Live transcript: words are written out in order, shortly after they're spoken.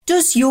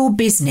Does your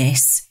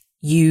business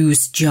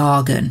use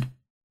jargon?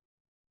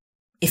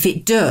 If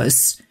it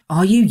does,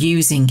 are you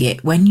using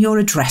it when you're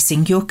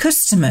addressing your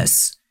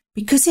customers?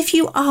 Because if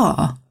you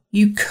are,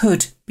 you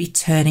could be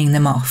turning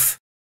them off.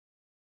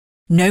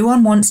 No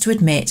one wants to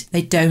admit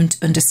they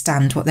don't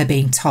understand what they're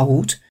being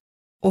told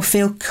or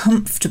feel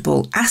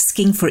comfortable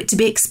asking for it to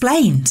be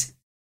explained.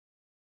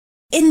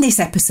 In this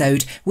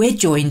episode, we're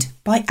joined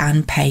by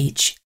Anne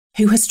Page,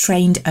 who has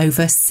trained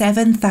over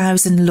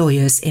 7,000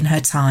 lawyers in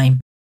her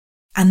time.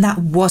 And that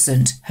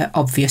wasn't her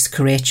obvious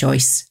career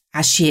choice,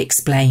 as she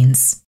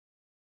explains.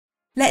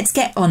 Let's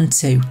get on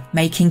to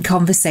making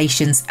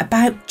conversations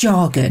about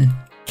jargon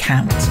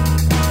count.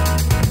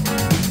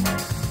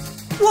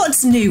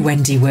 What's new,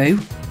 Wendy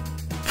Wu?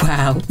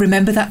 Wow,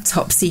 remember that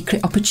top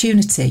secret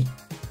opportunity?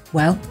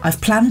 Well,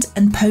 I've planned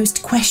and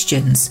posed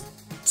questions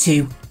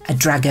to a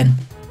dragon.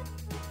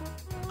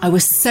 I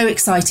was so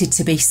excited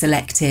to be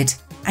selected,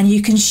 and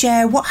you can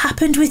share what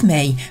happened with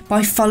me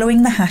by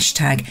following the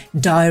hashtag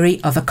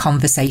Diary of a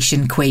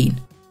Conversation Queen.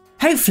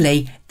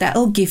 Hopefully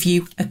that'll give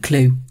you a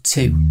clue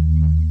too.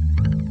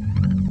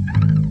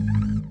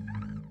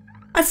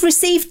 I've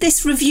received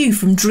this review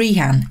from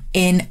Drian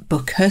in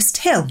Buckhurst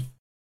Hill.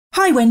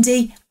 Hi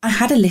Wendy, I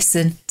had a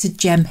listen to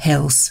Gem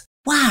Hills.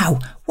 Wow,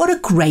 what a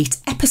great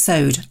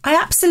episode. I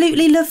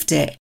absolutely loved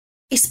it.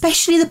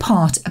 Especially the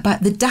part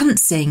about the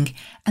dancing,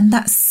 and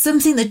that's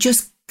something that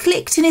just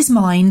clicked in his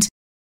mind,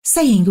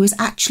 saying he was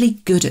actually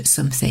good at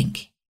something.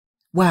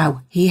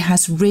 Wow, he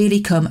has really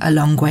come a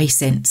long way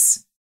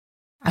since.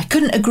 I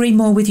couldn't agree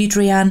more with you,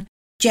 Drian.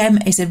 Gem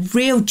is a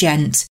real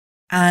gent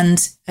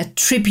and a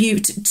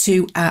tribute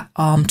to our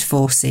armed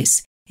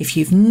forces. If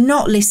you've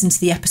not listened to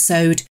the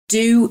episode,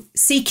 do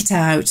seek it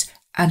out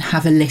and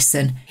have a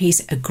listen.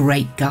 He's a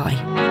great guy.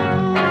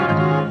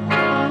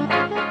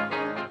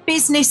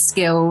 Business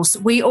skills.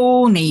 We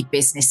all need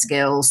business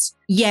skills,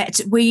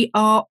 yet we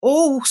are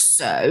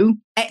also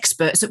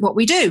experts at what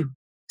we do.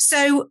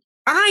 So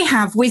I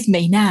have with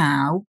me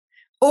now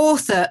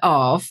author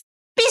of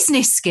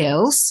Business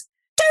Skills.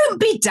 Don't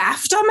be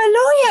daft, I'm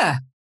a lawyer.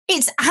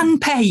 It's Anne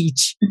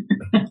Page.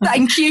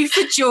 Thank you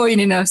for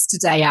joining us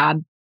today,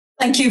 Anne.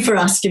 Thank you for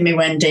asking me,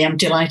 Wendy. I'm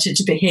delighted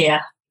to be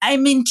here.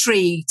 I'm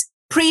intrigued.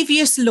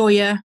 Previous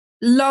lawyer,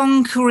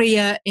 long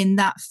career in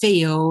that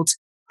field,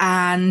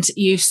 and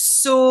you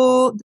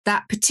saw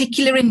that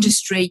particular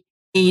industry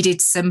needed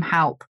some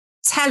help.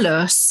 Tell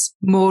us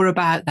more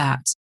about that.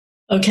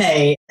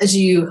 Okay, as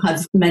you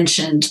have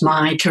mentioned,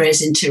 my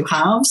career's in two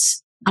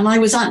halves. And I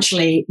was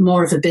actually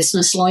more of a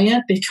business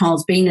lawyer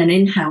because being an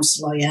in-house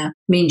lawyer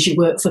means you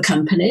work for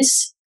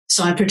companies.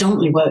 So I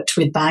predominantly worked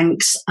with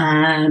banks,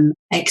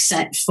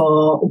 except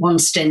for one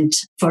stint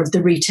for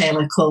the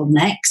retailer called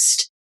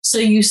Next. So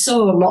you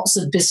saw lots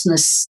of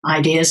business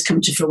ideas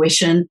come to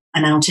fruition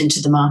and out into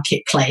the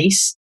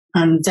marketplace.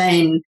 And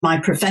then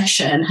my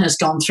profession has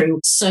gone through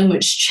so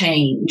much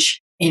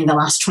change in the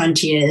last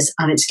 20 years,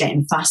 and it's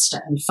getting faster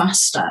and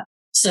faster.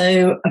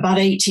 So about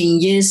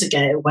 18 years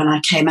ago, when I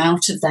came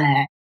out of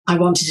there, I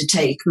wanted to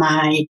take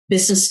my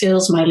business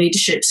skills, my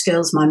leadership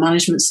skills, my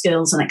management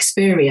skills and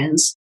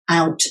experience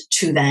out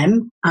to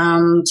them.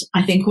 And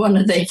I think one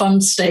of the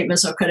fun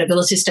statements or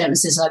credibility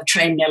statements is I've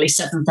trained nearly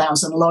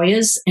 7,000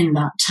 lawyers in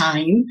that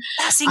time.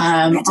 That's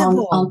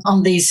incredible.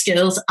 On these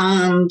skills.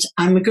 And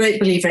I'm a great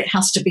believer it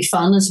has to be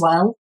fun as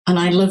well. And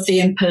I love the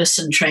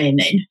in-person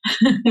training.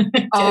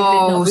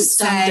 Oh,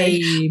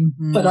 same.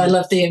 But I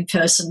love the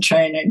in-person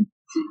training.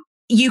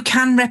 You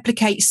can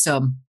replicate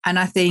some. And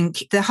I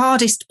think the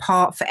hardest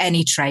part for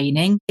any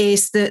training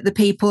is that the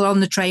people on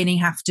the training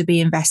have to be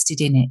invested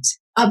in it.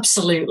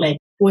 Absolutely.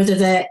 Whether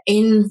they're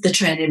in the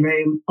training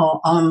room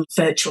or on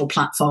virtual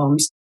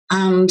platforms.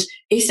 And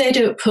if they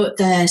don't put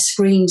their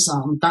screens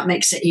on, that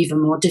makes it even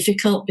more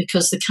difficult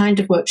because the kind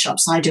of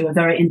workshops I do are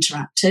very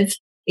interactive.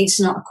 It's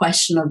not a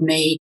question of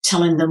me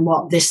telling them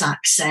what this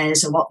act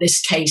says or what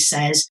this case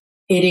says.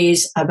 It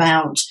is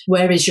about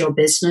where is your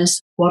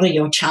business? What are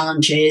your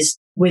challenges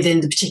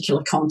within the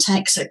particular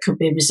context? It could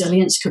be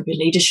resilience, could be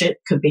leadership,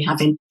 could be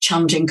having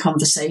challenging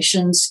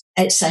conversations,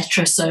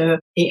 etc. So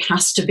it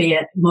has to be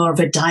more of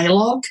a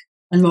dialogue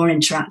and more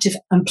interactive.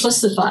 And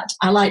plus the fact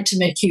I like to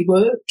make you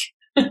work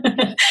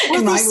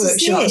in my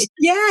workshops.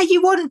 Yeah,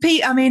 you want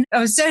people. I mean, I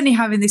was only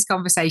having this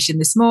conversation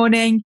this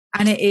morning,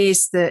 and it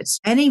is that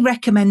any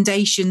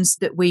recommendations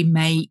that we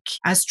make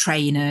as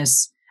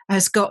trainers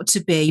has got to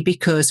be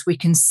because we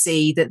can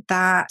see that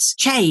that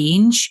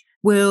change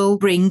will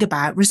bring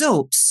about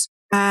results.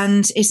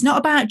 And it's not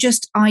about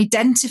just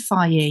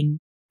identifying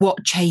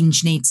what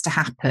change needs to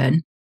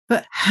happen,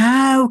 but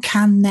how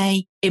can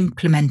they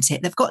implement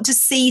it? They've got to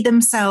see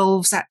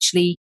themselves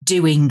actually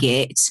doing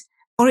it,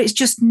 or it's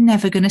just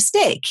never going to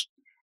stick.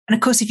 And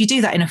of course, if you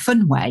do that in a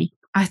fun way,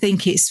 I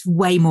think it's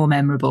way more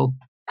memorable.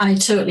 I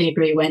totally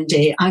agree,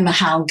 Wendy. I'm a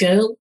how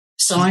girl,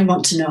 so I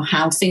want to know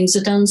how things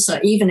are done. So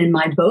even in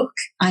my book,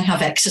 I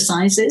have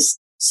exercises.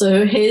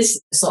 So here's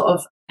sort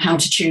of how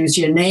to choose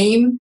your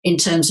name in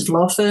terms of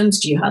law firms.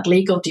 Do you have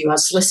legal? Do you have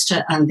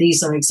solicitor? And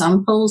these are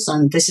examples,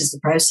 and this is the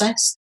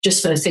process,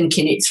 just for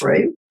thinking it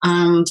through.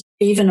 And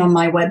even on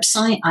my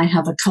website, I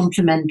have a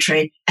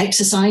complimentary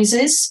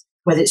exercises,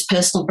 whether it's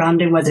personal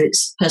branding, whether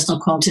it's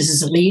personal qualities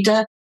as a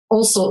leader,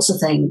 all sorts of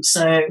things.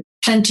 So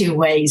plenty of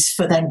ways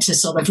for them to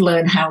sort of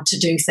learn how to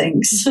do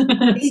things.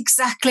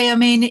 Exactly. I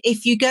mean,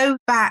 if you go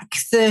back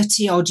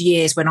 30 odd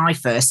years when I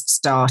first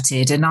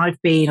started, and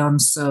I've been on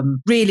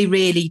some really,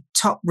 really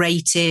top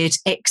rated,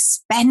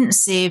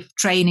 expensive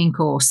training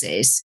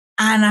courses,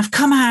 and I've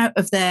come out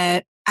of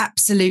there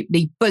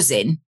absolutely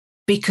buzzing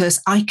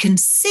because I can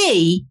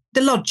see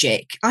the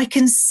logic. I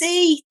can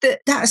see that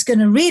that's going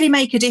to really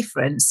make a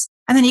difference.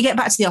 And then you get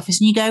back to the office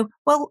and you go,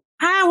 well,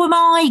 how am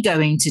I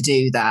going to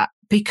do that?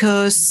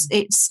 Because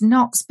it's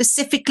not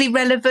specifically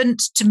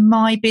relevant to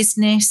my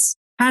business.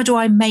 How do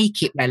I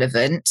make it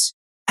relevant?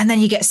 And then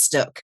you get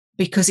stuck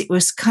because it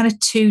was kind of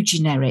too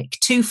generic,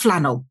 too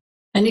flannel.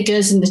 And it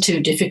goes in the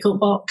too difficult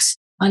box.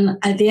 And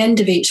at the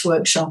end of each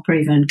workshop or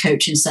even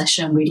coaching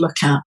session, we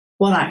look at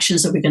what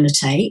actions are we going to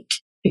take?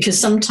 Because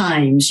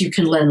sometimes you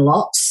can learn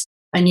lots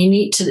and you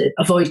need to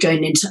avoid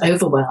going into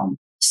overwhelm.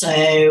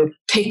 So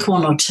pick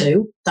one or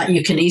two that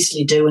you can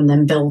easily do and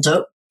then build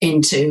up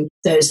into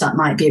those that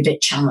might be a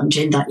bit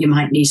challenging, that you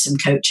might need some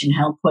coaching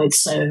help with.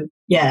 So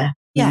yeah,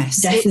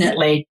 yes,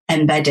 definitely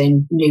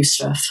embedding new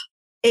stuff.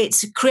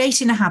 It's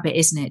creating a habit,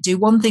 isn't it? Do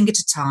one thing at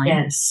a time.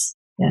 Yes.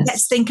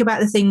 Let's think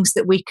about the things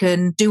that we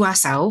can do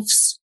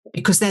ourselves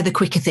because they're the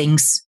quicker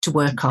things to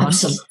work on.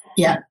 Absolutely.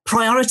 Yeah.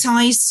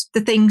 Prioritize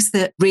the things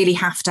that really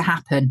have to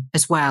happen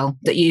as well,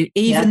 that you,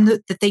 even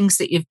the things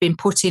that you've been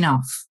putting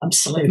off.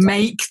 Absolutely.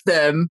 Make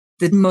them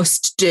the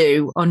must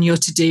do on your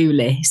to-do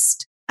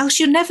list. Else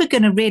you're never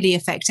going to really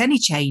affect any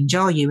change,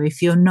 are you,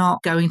 if you're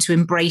not going to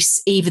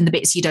embrace even the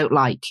bits you don't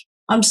like?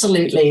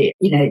 Absolutely.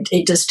 You know,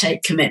 it does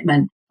take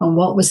commitment. And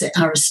what was it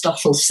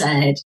Aristotle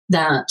said?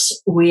 That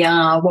we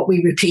are what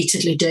we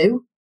repeatedly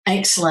do.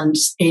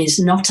 Excellence is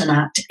not an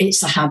act,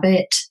 it's a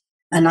habit.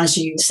 And as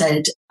you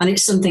said, and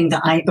it's something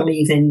that I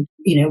believe in,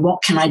 you know,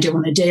 what can I do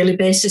on a daily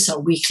basis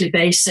or weekly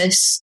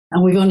basis?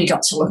 And we've only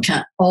got to look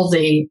at all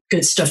the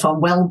good stuff on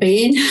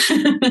well-being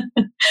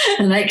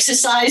and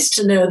exercise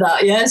to know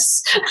that,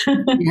 yes.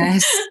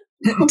 Yes,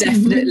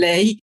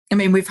 definitely. I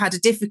mean, we've had a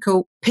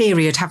difficult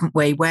period, haven't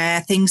we,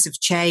 where things have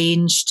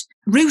changed.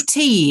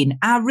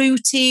 Our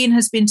routine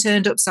has been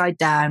turned upside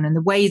down and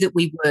the way that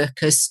we work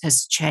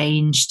has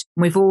changed.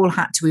 We've all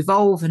had to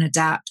evolve and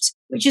adapt,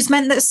 which has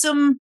meant that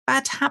some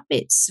bad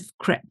habits have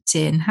crept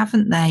in,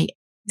 haven't they?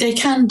 They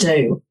can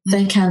do.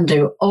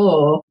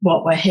 Or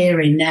what we're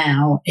hearing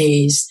now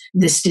is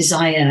this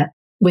desire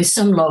with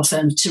some law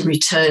firms to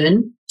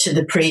return to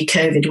the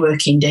pre-COVID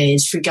working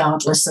days,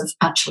 regardless of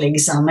actually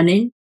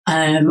examining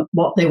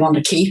what they want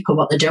to keep or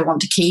what they don't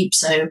want to keep.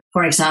 So,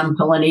 for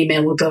example, an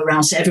email will go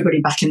around to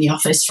everybody back in the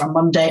office from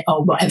Monday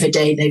or whatever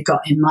day they've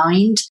got in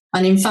mind.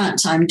 And in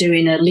fact, I'm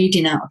doing a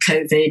leading out of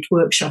COVID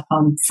workshop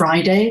on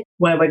Friday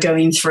where we're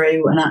going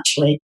through and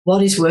actually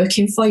what is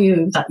working for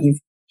you that you've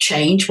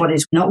changed, what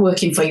is not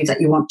working for you that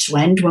you want to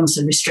end once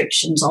all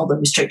the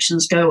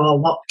restrictions go, or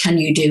what can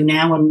you do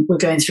now? And we're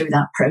going through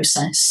that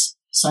process.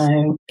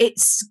 So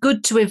it's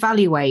good to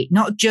evaluate,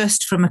 not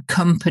just from a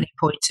company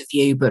point of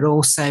view, but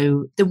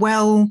also the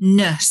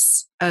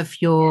wellness of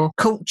your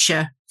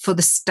culture for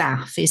the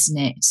staff, isn't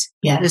it?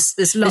 Yeah. There's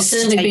lots.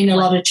 There's certainly been a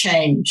lot of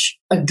change,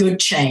 a good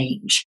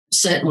change.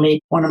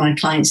 Certainly one of my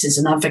clients is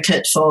an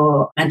advocate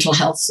for mental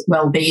health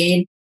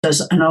well-being.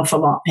 There's an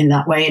awful lot in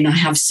that way. And I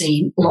have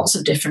seen lots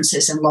of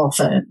differences in law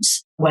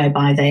firms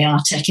whereby they are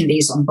taking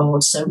these on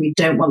board. So we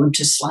don't want them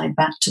to slide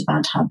back to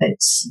bad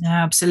habits. No,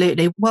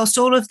 absolutely. Whilst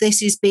all of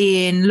this is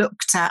being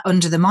looked at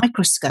under the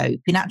microscope,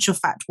 in actual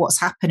fact, what's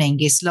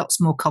happening is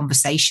lots more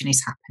conversation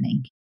is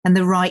happening and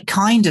the right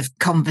kind of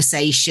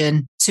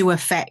conversation to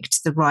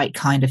affect the right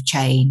kind of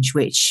change,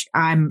 which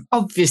I'm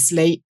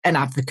obviously an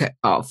advocate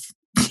of.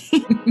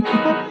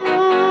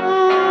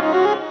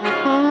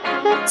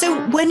 So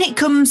when it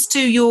comes to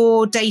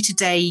your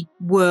day-to-day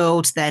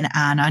world then,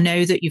 Anne, I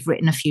know that you've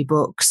written a few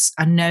books.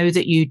 I know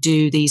that you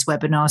do these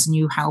webinars and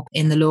you help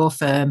in the law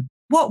firm.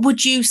 What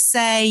would you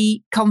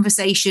say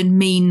conversation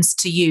means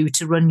to you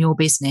to run your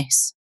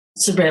business?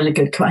 It's a really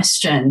good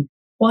question.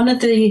 One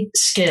of the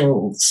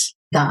skills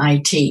that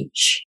I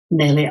teach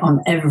nearly on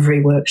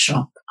every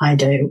workshop I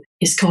do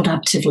is called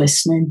active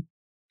listening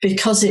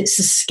because it's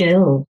a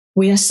skill.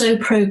 We are so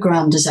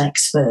programmed as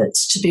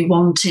experts to be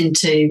wanting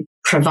to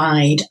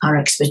provide our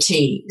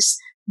expertise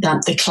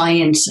that the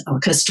client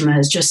or customer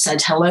has just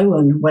said hello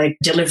and we're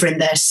delivering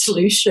their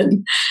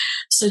solution.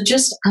 So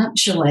just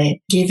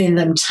actually giving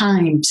them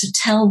time to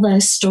tell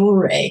their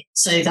story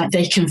so that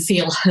they can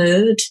feel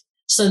heard.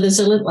 So there's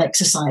a little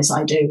exercise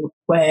I do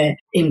where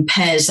in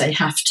pairs they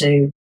have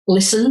to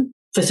listen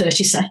for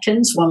 30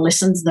 seconds. One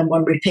listens, then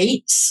one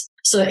repeats.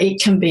 So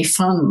it can be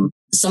fun.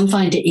 Some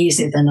find it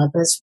easier than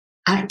others.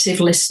 Active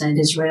listening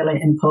is really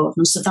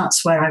important. So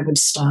that's where I would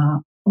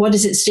start. What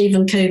is it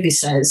Stephen Covey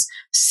says?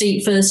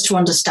 Seek first to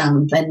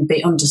understand, then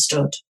be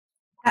understood.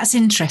 That's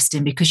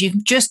interesting because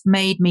you've just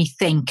made me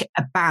think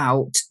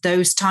about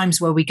those times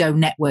where we go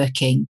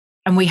networking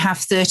and we have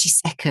 30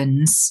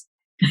 seconds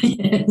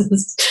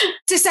Yes.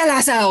 to sell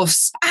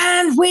ourselves.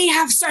 And we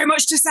have so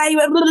much to say,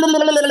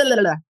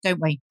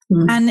 don't we?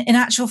 Mm. And in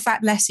actual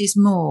fact, less is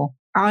more.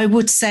 I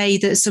would say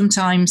that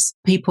sometimes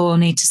people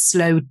need to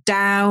slow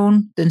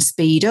down than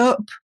speed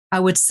up. I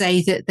would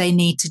say that they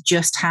need to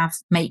just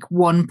make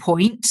one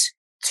point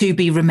to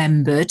be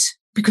remembered.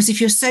 Because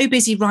if you're so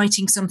busy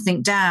writing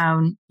something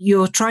down,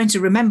 you're trying to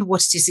remember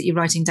what it is that you're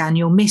writing down,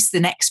 you'll miss the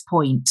next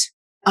point.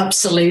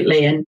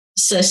 Absolutely. And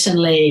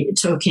certainly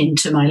talking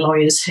to my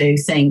lawyers who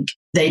think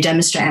they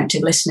demonstrate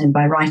active listening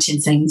by writing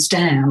things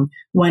down,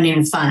 when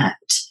in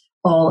fact,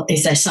 all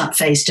if they're sat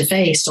face to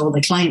face, all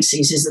the client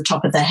sees is the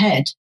top of their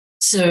head.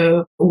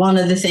 So one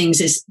of the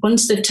things is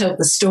once they've told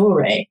the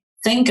story,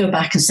 then go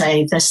back and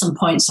say, there's some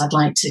points I'd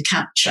like to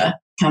capture.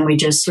 Can we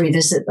just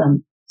revisit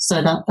them?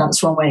 So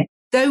that's one way.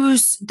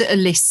 Those that are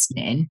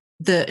listening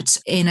that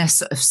in a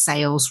sort of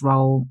sales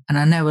role, and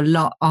I know a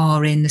lot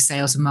are in the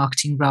sales and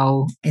marketing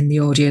role in the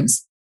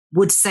audience,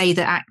 would say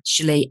that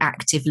actually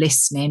active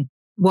listening,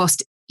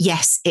 whilst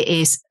yes, it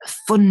is a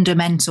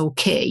fundamental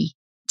key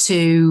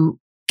to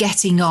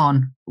getting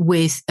on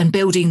with and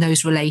building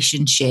those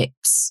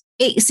relationships.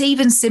 It's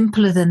even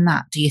simpler than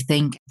that, do you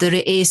think? That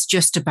it is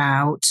just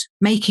about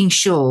making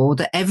sure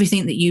that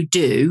everything that you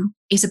do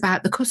is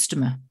about the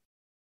customer.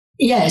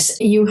 Yes,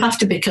 you have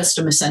to be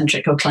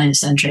customer-centric or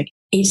client-centric.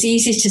 It's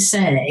easy to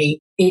say,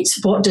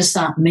 it's what does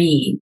that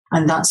mean?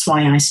 And that's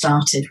why I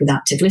started with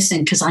active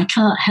listening, because I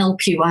can't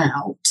help you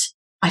out.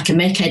 I can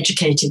make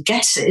educated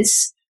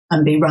guesses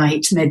and be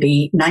right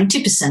maybe 90%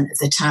 of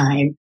the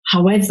time.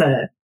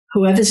 However,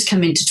 whoever's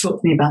coming to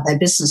talk to me about their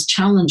business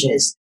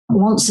challenges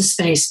wants a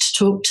space to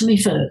talk to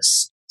me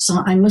first. So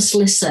I must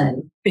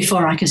listen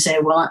before I can say,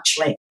 well,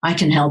 actually, I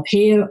can help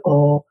here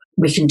or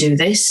we can do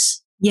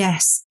this.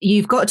 Yes,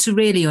 you've got to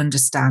really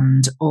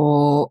understand,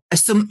 or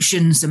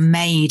assumptions are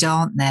made,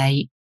 aren't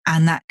they?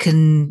 And that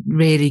can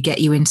really get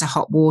you into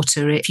hot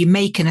water if you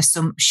make an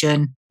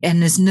assumption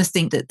and there's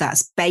nothing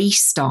that's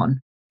based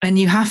on. And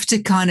you have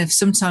to kind of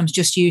sometimes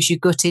just use your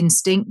gut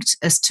instinct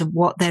as to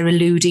what they're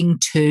alluding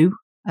to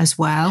as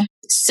well.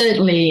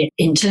 Certainly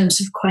in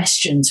terms of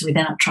questions,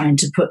 without trying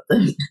to put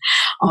them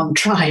on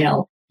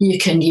trial, you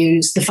can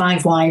use the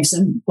 5 wives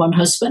and 1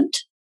 husband.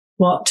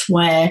 What,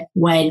 where,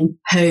 when,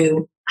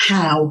 who,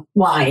 how,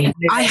 why.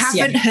 I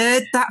haven't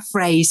heard that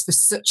phrase for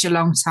such a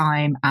long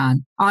time,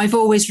 Anne. I've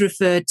always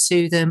referred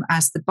to them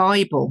as the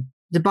Bible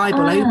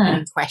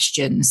opening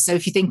questions. So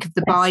if you think of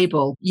the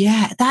Bible,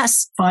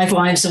 that's 5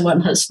 wives and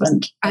 1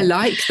 husband. I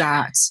like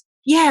that.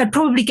 Yeah, I'd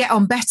probably get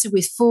on better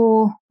with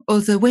 4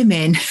 other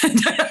women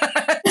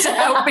to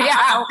help me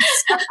out.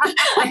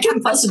 I can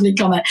possibly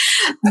comment.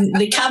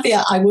 The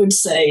caveat I would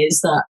say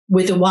is that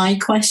with a why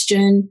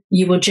question,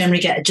 you will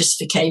generally get a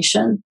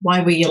justification.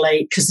 Why were you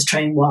late? Because the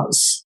train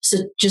was. So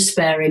just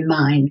bear in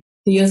mind.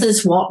 The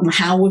others, what and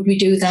how would we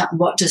do that? And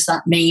what does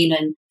that mean?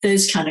 And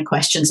those kind of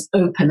questions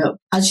open up,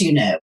 as you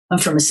know.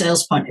 And from a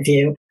sales point of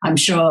view, I'm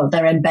sure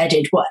they're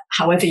embedded,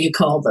 however you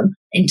call them,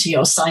 into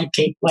your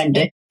psyche,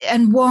 Wendy.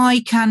 And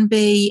why can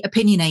be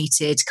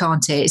opinionated,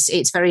 can't it?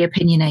 It's very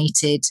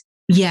opinionated.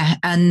 Yeah,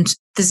 and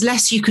there's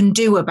less you can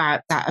do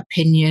about that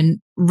opinion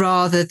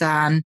rather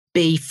than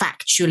be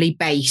factually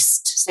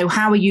based. So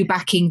how are you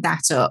backing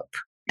that up?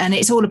 And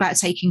it's all about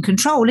taking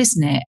control,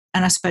 isn't it?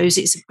 And I suppose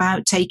it's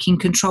about taking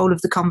control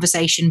of the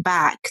conversation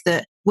back.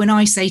 That when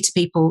I say to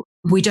people,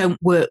 we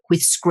don't work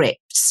with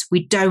scripts.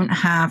 We don't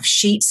have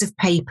sheets of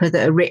paper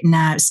that are written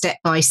out step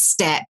by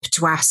step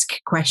to ask a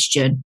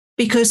question.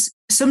 Because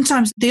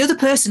sometimes the other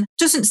person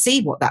doesn't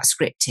see what that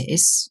script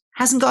is,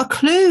 hasn't got a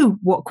clue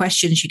what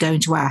questions you're going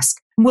to ask,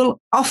 and will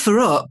offer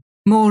up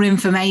more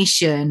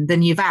information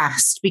than you've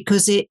asked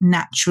because it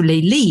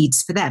naturally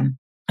leads for them.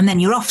 And then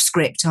you're off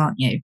script, aren't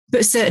you?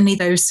 But certainly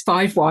those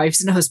 5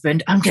 wives and a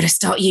husband, I'm going to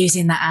start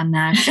using that, Anne,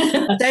 now.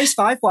 Those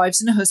 5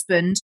 wives and a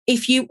husband,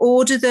 if you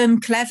order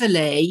them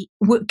cleverly,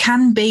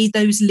 can be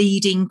those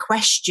leading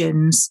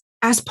questions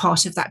as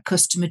part of that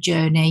customer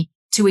journey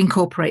to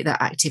incorporate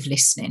that active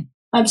listening.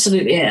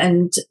 Absolutely.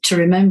 And to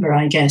remember,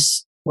 I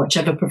guess,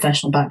 whichever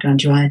professional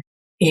background you have,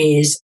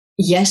 is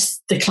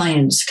yes, the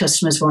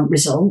customers want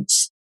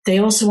results. They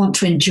also want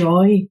to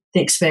enjoy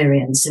the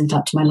experience. In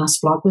fact, my last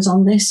blog was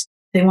on this.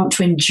 They want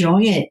to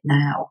enjoy it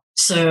now.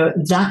 So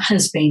that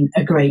has been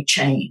a great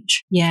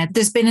change. Yeah,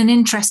 there's been an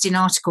interesting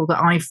article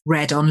that I've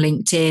read on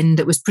LinkedIn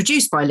that was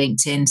produced by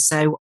LinkedIn.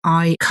 So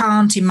I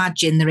can't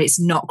imagine that it's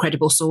not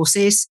credible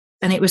sources.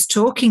 And it was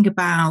talking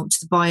about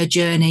the buyer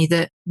journey,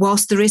 that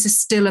whilst there is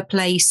still a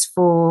place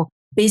for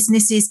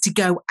businesses to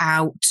go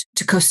out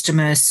to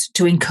customers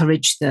to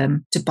encourage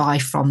them to buy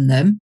from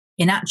them,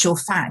 in actual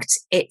fact,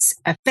 it's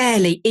a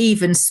fairly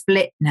even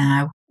split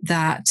now,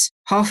 that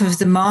half of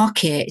the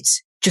market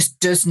just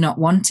does not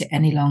want it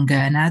any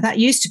longer. Now, that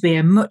used to be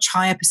a much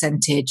higher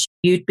percentage.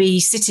 You'd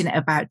be sitting at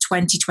about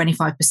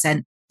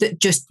 20-25% that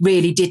just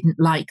really didn't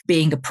like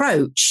being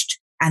approached.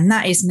 And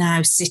that is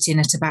now sitting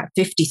at about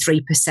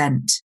 53%.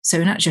 So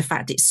in actual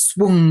fact, it's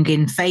swung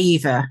in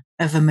favour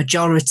of a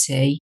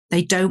majority.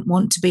 They don't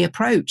want to be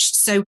approached.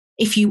 So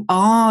if you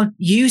are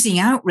using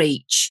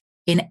outreach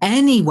in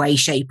any way,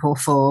 shape or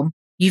form,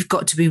 you've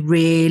got to be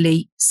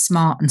really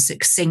smart and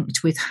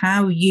succinct with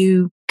how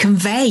you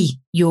convey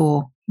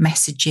your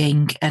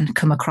messaging and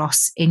come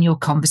across in your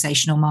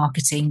conversational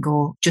marketing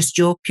or just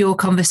your pure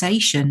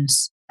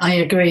conversations. I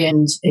agree.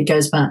 And it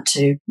goes back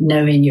to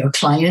knowing your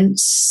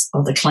clients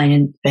or the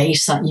client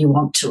base that you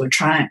want to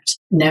attract,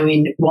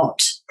 knowing what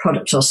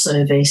product or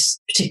service,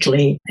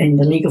 particularly in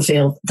the legal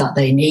field, that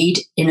they need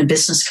in a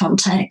business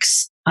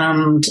context,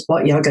 and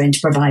what you're going to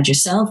provide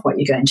yourself, what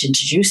you're going to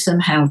introduce them,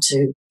 how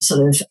to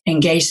sort of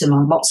engage them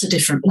on lots of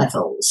different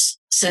levels.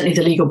 Certainly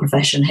the legal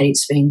profession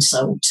hates being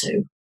sold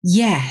to.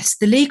 Yes,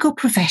 the legal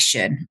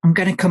profession, I'm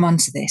going to come on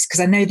to this because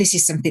I know this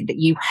is something that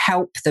you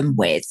help them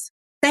with.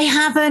 They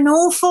have an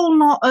awful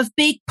lot of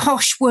big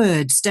posh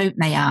words, don't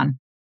they, Anne?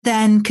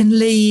 Then can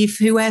leave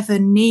whoever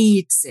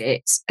needs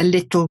it a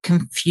little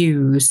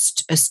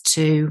confused as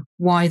to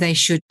why they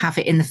should have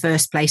it in the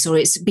first place, or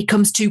it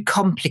becomes too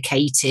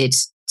complicated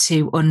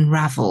to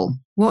unravel.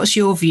 What's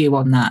your view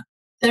on that?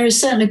 There has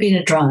certainly been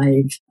a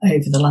drive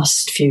over the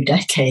last few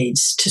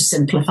decades to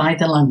simplify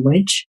the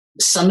language.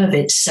 Some of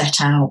it's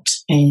set out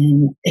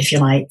in, if you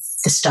like,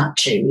 the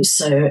statutes.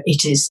 So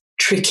it is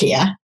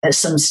trickier at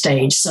some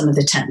stage. Some of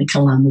the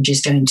technical language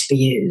is going to be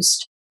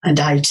used. And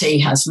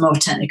IT has more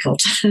technical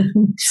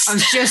terms. I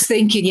was just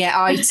thinking,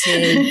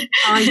 IT.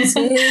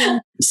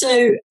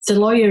 So the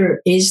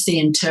lawyer is the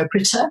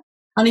interpreter.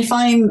 And if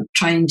I'm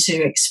trying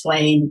to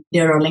explain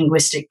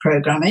neuro-linguistic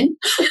programming,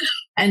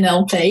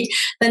 NLP,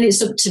 then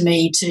it's up to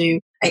me to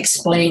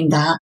explain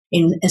that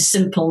in as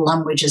simple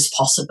language as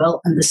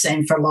possible. And the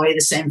same for a lawyer,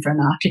 the same for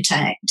an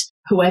architect,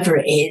 whoever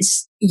it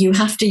is. You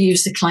have to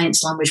use the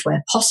client's language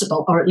where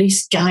possible, or at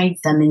least guide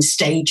them in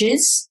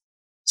stages.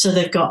 So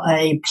they've got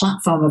a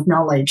platform of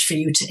knowledge for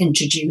you to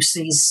introduce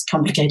these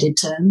complicated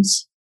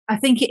terms. I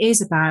think it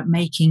is about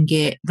making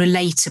it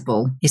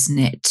relatable, isn't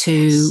it,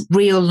 to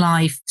real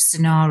life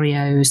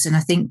scenarios. And I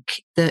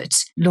think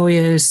that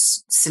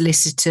lawyers,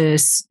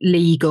 solicitors,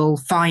 legal,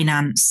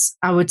 finance,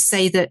 I would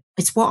say that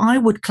it's what I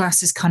would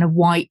class as kind of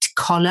white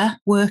collar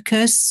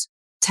workers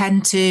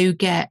tend to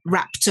get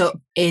wrapped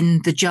up in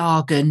the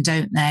jargon,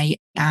 don't they?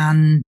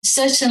 And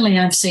certainly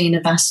I've seen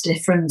a vast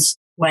difference,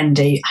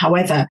 Wendy.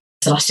 However,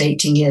 the last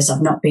 18 years,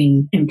 I've not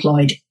been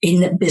employed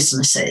in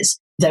businesses.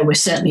 There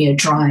was certainly a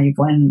drive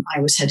when I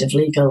was head of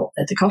legal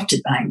at the Cooperative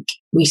Bank.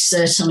 We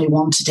certainly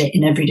wanted it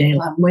in everyday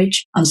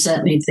language, and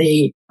certainly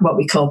the what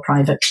we call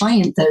private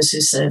client, those who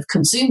serve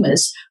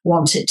consumers,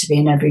 want it to be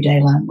in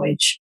everyday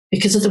language,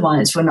 because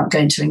otherwise we're not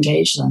going to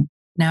engage them.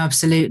 No,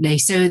 absolutely.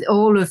 So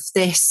all of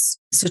this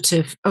sort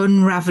of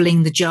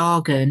unraveling the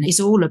jargon is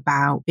all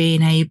about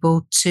being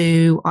able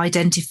to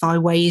identify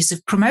ways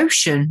of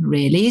promotion,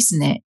 really,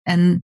 isn't it?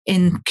 And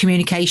in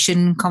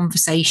communication,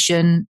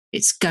 conversation,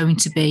 it's going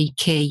to be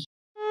key.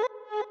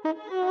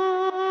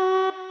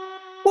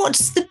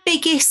 What's the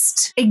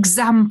biggest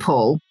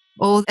example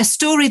or a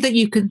story that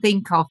you can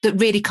think of that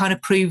really kind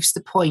of proves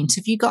the point?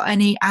 Have you got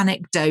any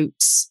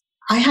anecdotes?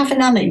 I have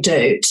an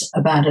anecdote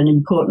about an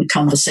important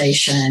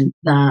conversation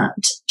that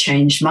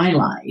changed my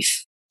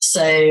life.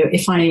 So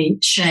if I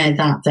share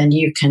that, then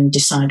you can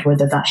decide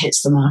whether that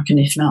hits the mark. And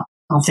if not,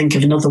 I'll think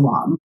of another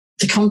one.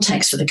 The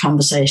context for the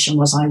conversation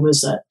was I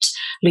was at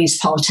Leeds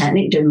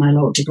Polytechnic doing my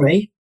law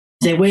degree.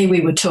 The way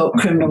we were taught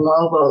criminal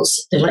law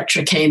was the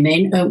lecturer came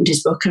in, opened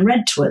his book and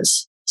read to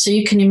us. So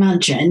you can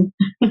imagine.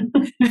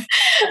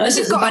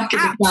 You've got an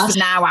app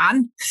now,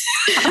 Anne.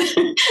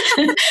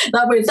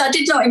 that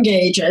did not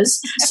engage us.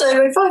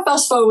 So if I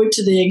fast forward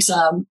to the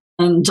exam,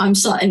 and I'm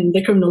sat in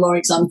the criminal law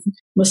exam,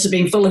 must have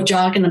been full of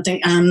jargon. I'm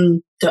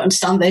thinking, don't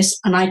understand this.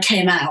 And I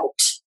came out.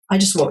 I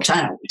just walked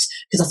out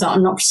because I thought,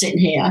 I'm not sitting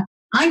here.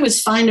 I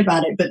was fine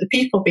about it, but the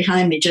people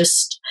behind me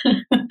just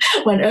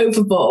went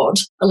overboard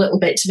a little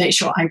bit to make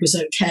sure I was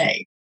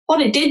okay. What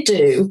it did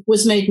do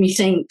was made me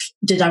think,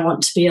 did I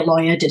want to be a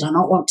lawyer? Did I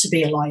not want to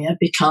be a lawyer?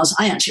 Because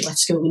I actually left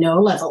school with no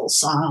levels.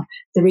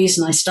 The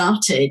reason I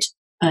started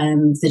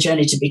the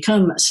journey to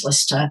become a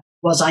solicitor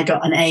was I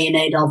got an A in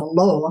A-level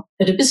law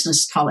at a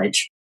business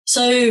college.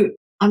 So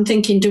I'm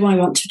thinking, do I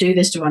want to do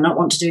this? Do I not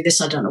want to do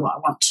this? I don't know what I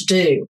want to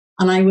do.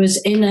 And I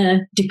was in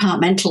a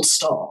departmental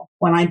store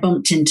when I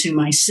bumped into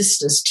my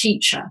sister's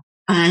teacher,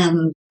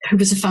 who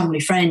was a family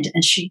friend,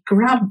 and she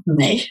grabbed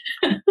me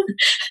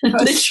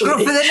by the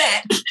scruff of the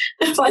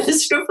neck. By the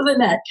scruff of the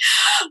neck,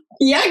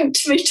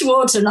 yanked me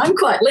towards her, and I'm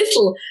quite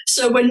little.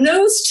 So we're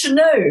nose to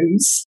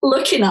nose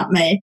looking at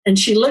me, and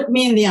she looked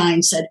me in the eye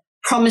and said,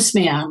 "Promise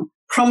me, Anne,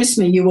 promise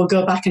me you will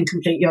go back and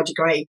complete your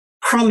degree.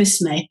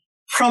 Promise me,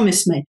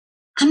 promise me."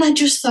 And I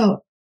just thought,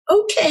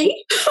 okay.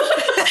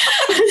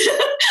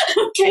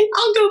 Okay,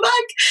 I'll go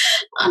back.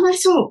 And I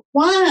thought,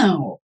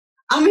 wow.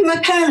 I mean, my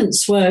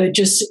parents were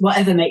just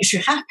whatever makes you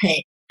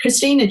happy.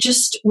 Christina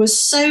just was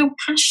so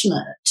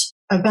passionate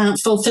about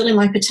fulfilling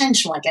my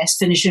potential, I guess,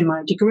 finishing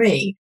my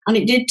degree. And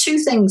it did two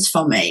things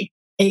for me.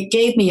 It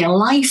gave me a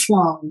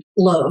lifelong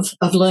love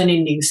of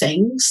learning new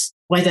things,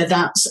 whether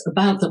that's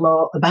about the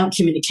law, about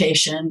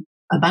communication,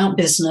 about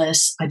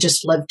business. I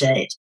just loved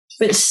it.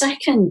 But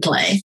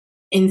secondly,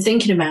 in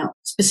thinking about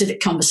specific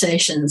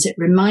conversations, it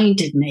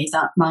reminded me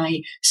that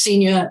my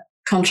senior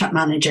contract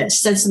manager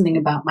said something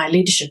about my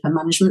leadership and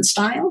management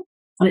style.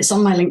 And it's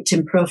on my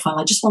LinkedIn profile.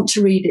 I just want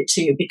to read it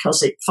to you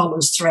because it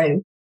follows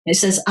through. It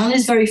says, Anne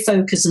is very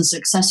focused and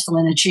successful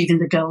in achieving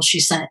the goals she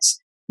sets,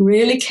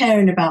 really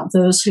caring about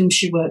those whom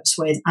she works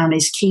with, and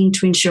is keen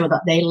to ensure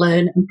that they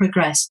learn and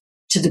progress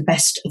to the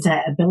best of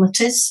their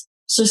abilities.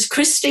 So it's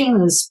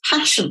Christina's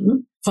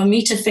passion for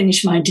me to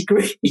finish my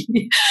degree.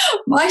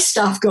 My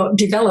staff got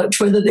developed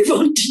whether they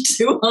wanted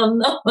to or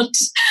not.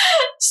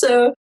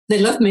 So they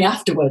loved me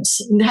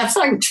afterwards and have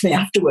thanked me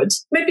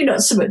afterwards. Maybe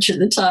not so much at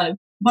the time.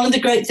 One of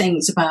the great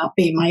things about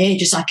being my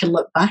age is I can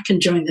look back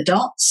and join the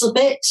dots a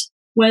bit.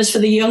 Whereas for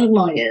the young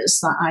lawyers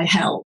that I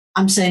help,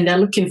 I'm saying they're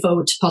looking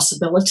forward to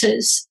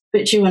possibilities,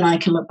 but you and I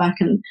can look back.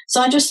 And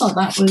so I just thought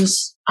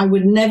I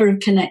would never have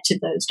connected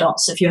those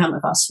dots if you hadn't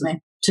have asked me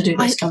to do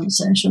this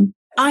conversation.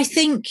 I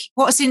think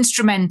what's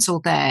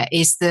instrumental there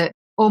is that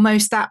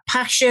almost that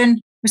passion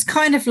was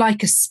kind of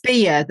like a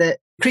spear that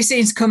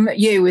Christine's come at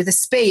you with a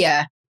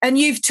spear and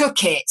you've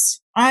took it,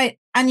 right?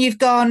 And you've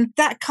gone,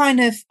 that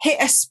kind of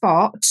hit a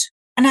spot.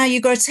 And now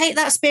you've got to take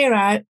that spear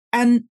out.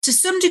 And to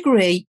some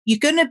degree, you're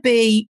going to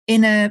be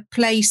in a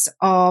place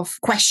of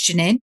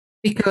questioning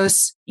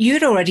because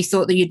you'd already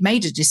thought that you'd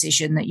made a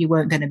decision that you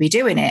weren't going to be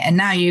doing it. And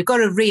now you've got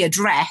to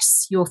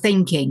readdress your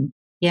thinking.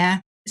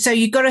 Yeah. So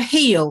you've got to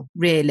heal,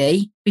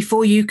 really,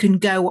 before you can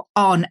go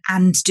on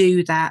and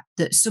do that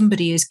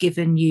somebody has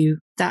given you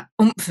that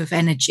oomph of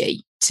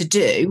energy to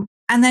do.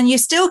 And then you're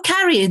still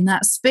carrying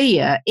that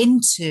spear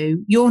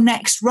into your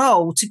next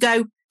role to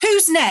go,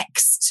 who's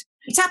next?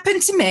 It's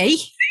happened to me.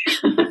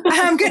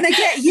 I'm going to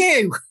get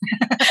you.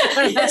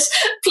 Yes,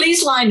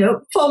 please line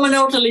up, form an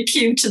orderly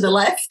queue to the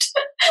left.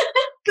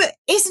 But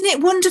isn't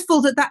it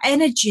wonderful that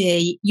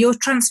energy, you're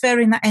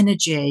transferring that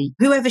energy,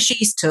 whoever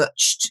she's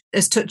touched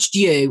has touched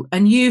you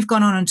and you've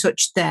gone on and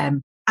touched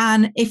them.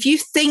 And if you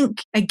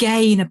think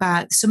again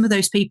about some of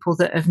those people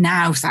that have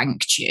now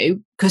thanked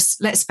you, because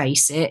let's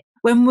face it,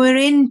 when we're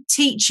in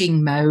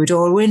teaching mode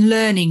or we're in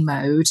learning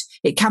mode,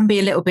 it can be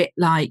a little bit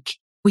like,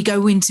 we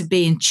go into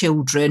being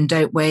children,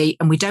 don't we?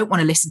 And we don't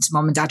want to listen to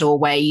mum and dad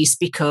always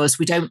because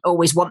we don't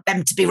always want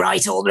them to be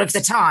right all of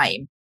the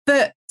time.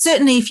 But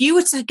certainly if you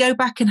were to go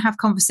back and have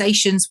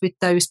conversations with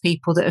those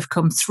people that have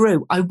come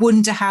through, I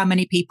wonder how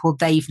many people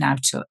they've now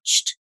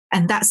touched.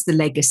 And that's the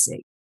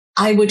legacy.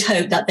 I would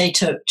hope that they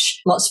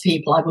touch lots of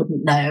people I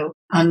wouldn't know.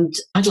 And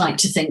I'd like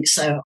to think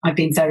so. I've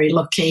been very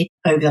lucky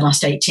over the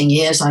last 18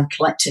 years. I've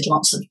collected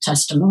lots of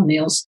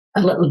testimonials,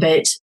 a little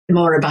bit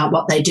more about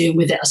what they do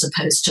with it as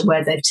opposed to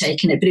where they've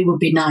taken it. But it would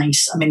be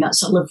nice. I mean,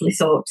 that's a lovely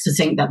thought to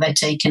think that they're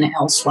taking it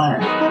elsewhere.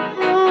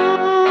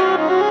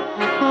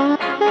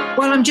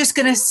 Well, I'm just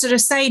going to sort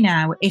of say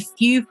now, if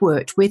you've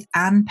worked with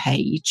Anne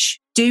Page,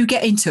 do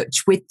get in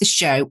touch with the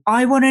show.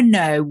 I want to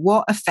know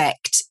what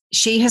effect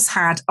she has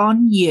had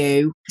on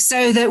you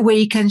so that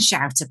we can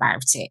shout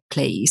about it,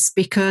 please,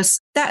 because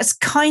that's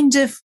kind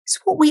of it's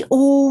what we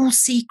all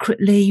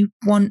secretly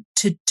want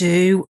to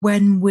do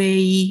when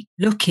we're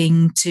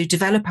looking to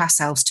develop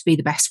ourselves to be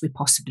the best we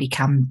possibly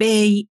can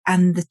be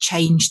and the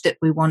change that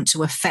we want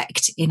to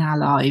affect in our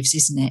lives,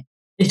 isn't it?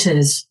 It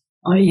is.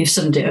 Oh, you've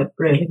summed it up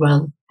really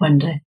well,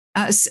 Wendy.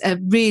 That's a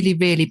really,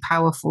 really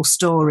powerful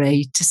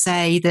story to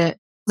say that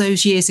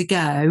those years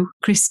ago,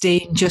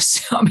 Christine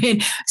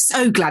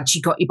so glad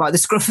she got you by the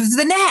scruff of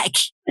the neck.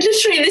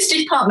 Literally, this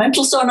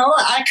departmental store, and all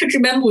I could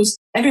remember was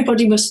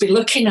everybody must be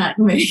looking at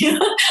me.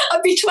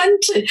 I'd be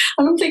 20,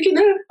 and I'm thinking,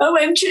 oh,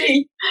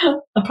 OMG.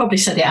 I probably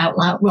said it out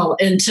loud. Well,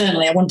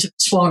 internally, I wouldn't have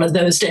sworn of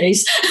those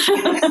days.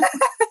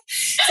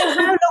 So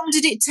how long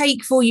did it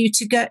take for you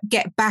to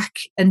get back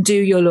and do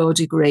your law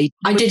degree?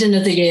 I did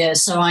another year,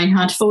 so I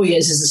had 4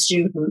 years as a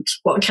student.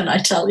 What can I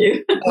tell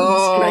you?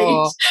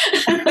 Oh,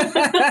 Great.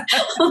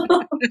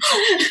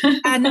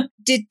 And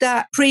did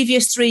that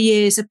previous 3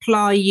 years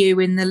apply you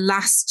in the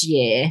last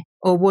year?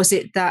 Or was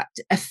it that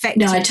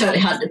effective? No, I totally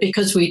had to,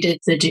 because we did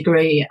the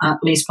degree at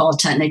Leeds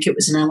Polytechnic, it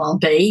was an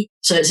LLB,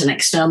 so it's an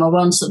external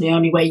one. So the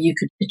only way you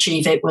could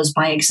achieve it was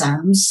by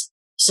exams.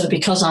 So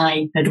because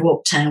I had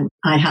walked out,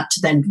 I had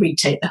to then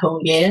retake the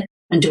whole year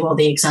and do all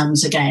the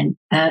exams again.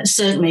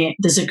 Certainly,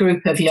 there's a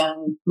group of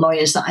young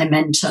lawyers that I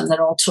mentor, and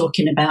they're all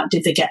talking about,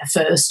 did they get a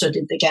first or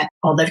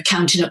they're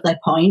counting up their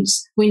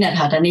points. We never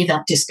had any of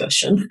that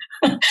discussion.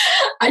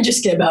 I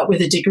just came out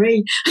with a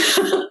degree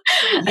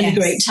and a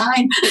great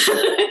time.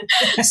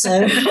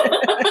 So,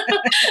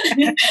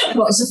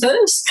 what's the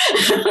first?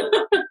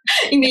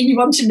 You mean you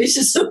wanted me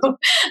to sort of...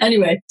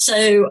 Anyway,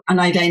 and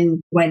I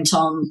then went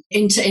on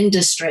into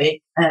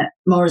industry,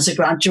 more as a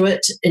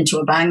graduate, into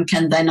a bank,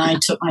 and then I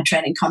took my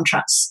training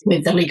contracts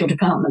with the legal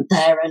department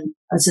there, and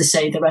as I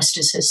say, the rest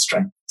is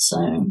history.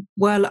 So,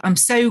 well, I'm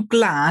so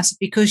glad,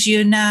 because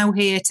you're now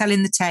here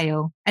telling the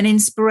tale, an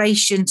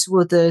inspiration to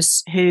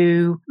others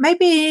who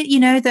maybe,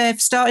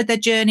 they've started their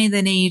journey,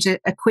 they need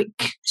a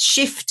quick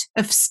shift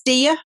of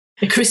steer.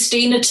 The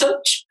Christina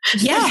touch.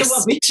 Yes. You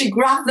want me to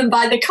grab them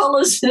by the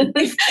collars?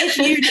 If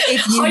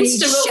you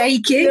need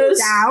shaking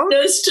down.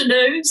 Nose to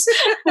nose.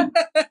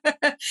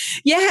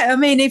 Yeah, I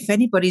mean, if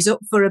anybody's up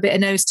for a bit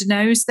of nose to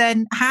nose,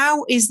 then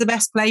how is the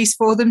best place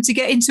for them to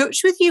get in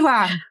touch with you,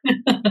 Anne?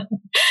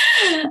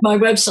 My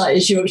website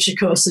is Yorkshire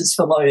Courses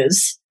for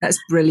Lawyers. That's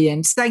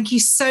brilliant. Thank you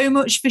so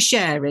much for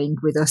sharing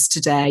with us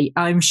today.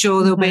 I'm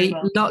sure there'll be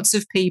lots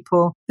of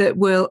people that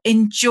will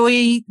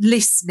enjoy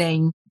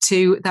listening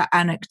to that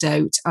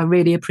anecdote. I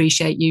really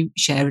appreciate you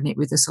sharing it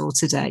with us all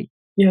today.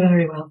 You're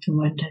very welcome,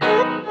 Wendy.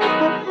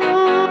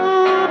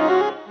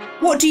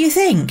 What do you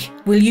think?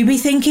 Will you be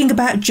thinking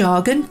about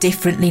jargon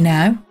differently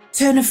now?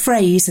 Turn of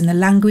phrase and the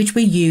language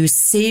we use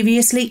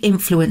seriously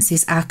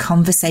influences our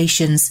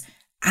conversations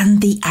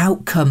and the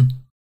outcome.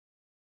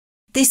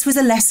 This was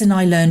a lesson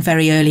I learned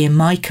very early in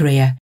my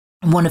career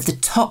and one of the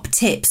top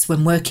tips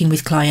when working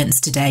with clients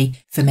today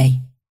for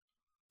me.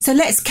 So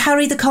let's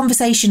carry the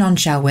conversation on,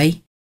 shall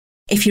we?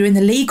 If you're in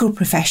the legal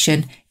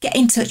profession, get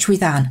in touch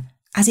with Anne,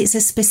 as it's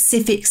a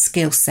specific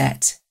skill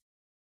set.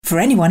 For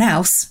anyone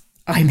else,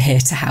 I'm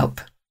here to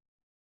help.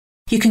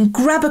 You can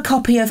grab a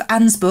copy of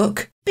Anne's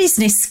book,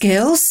 Business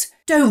Skills,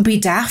 Don't Be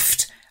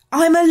Daft,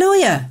 I'm a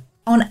Lawyer,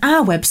 on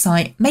our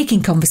website,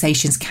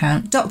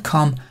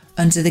 makingconversationscount.com,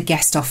 under the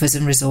guest offers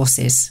and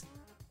resources.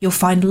 You'll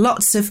find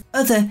lots of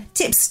other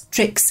tips,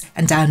 tricks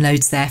and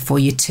downloads there for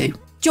you too.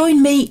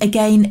 Join me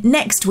again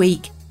next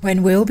week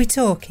when we'll be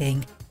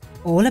talking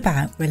all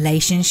about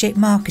relationship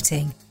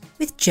marketing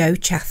with Joe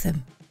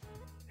Chatham.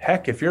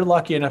 Heck, if you're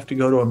lucky enough to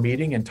go to a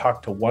meeting and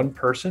talk to one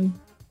person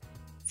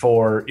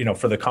for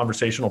the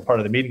conversational part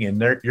of the meeting, and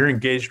you're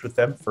engaged with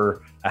them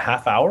for a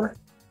half hour,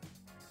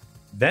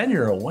 then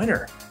you're a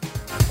winner.